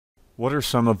What are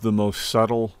some of the most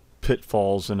subtle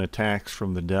pitfalls and attacks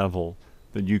from the devil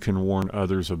that you can warn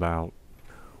others about?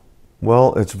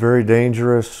 Well, it's very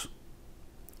dangerous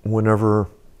whenever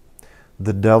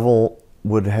the devil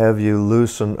would have you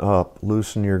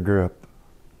loosen your grip.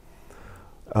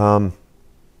 In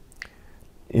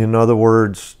other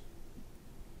words,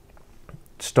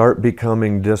 start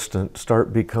becoming distant,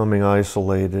 start becoming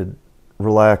isolated,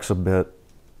 relax a bit,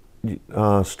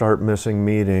 start missing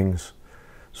meetings,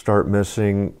 start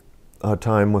missing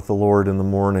time with the Lord in the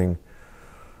morning.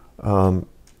 A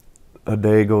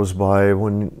day goes by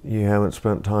when you haven't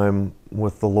spent time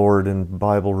with the Lord in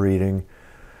Bible reading,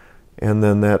 and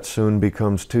then that soon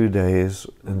becomes 2 days,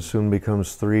 and soon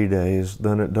becomes 3 days.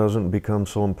 Then it doesn't become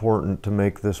so important to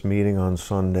make this meeting on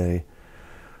Sunday,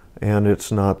 and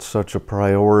it's not such a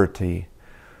priority.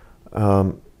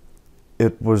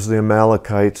 It was the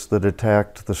Amalekites that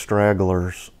attacked the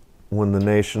stragglers when the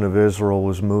nation of Israel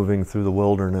was moving through the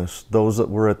wilderness, those that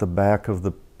were at the back of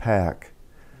the pack.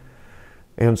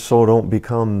 And so don't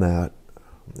become that.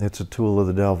 It's a tool of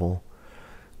the devil.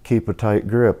 Keep a tight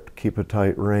grip, keep a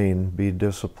tight rein, be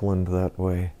disciplined that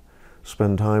way.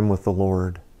 Spend time with the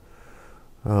Lord.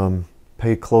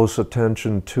 Pay close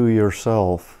attention to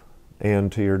yourself and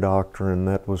to your doctrine.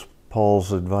 That was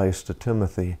Paul's advice to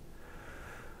Timothy.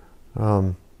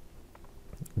 Don't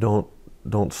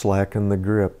slacken the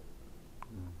grip.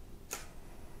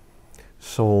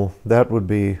 So that would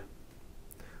be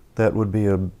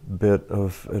a bit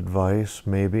of advice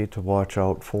maybe to watch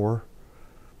out for.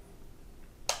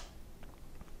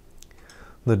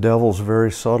 The devil's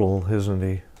very subtle, isn't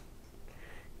he?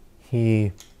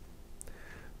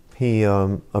 He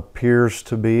appears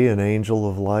to be an angel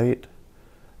of light,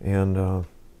 and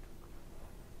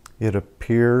it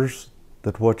appears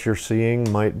that what you're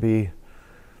seeing might be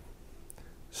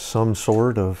some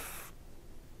sort of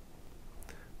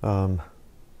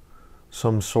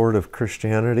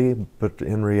Christianity, but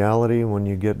in reality, when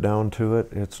you get down to it,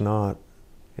 it's not.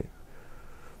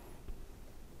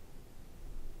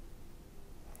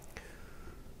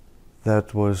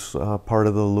 That was part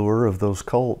of the lure of those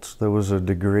cults. There was a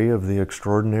degree of the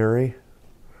extraordinary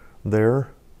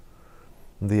there,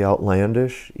 the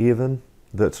outlandish even,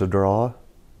 that's a draw.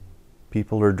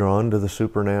 People are drawn to the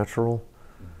supernatural.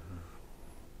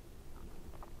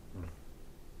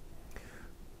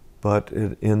 But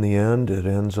in the end, it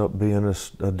ends up being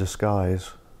a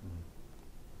disguise,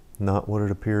 not what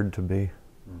it appeared to be.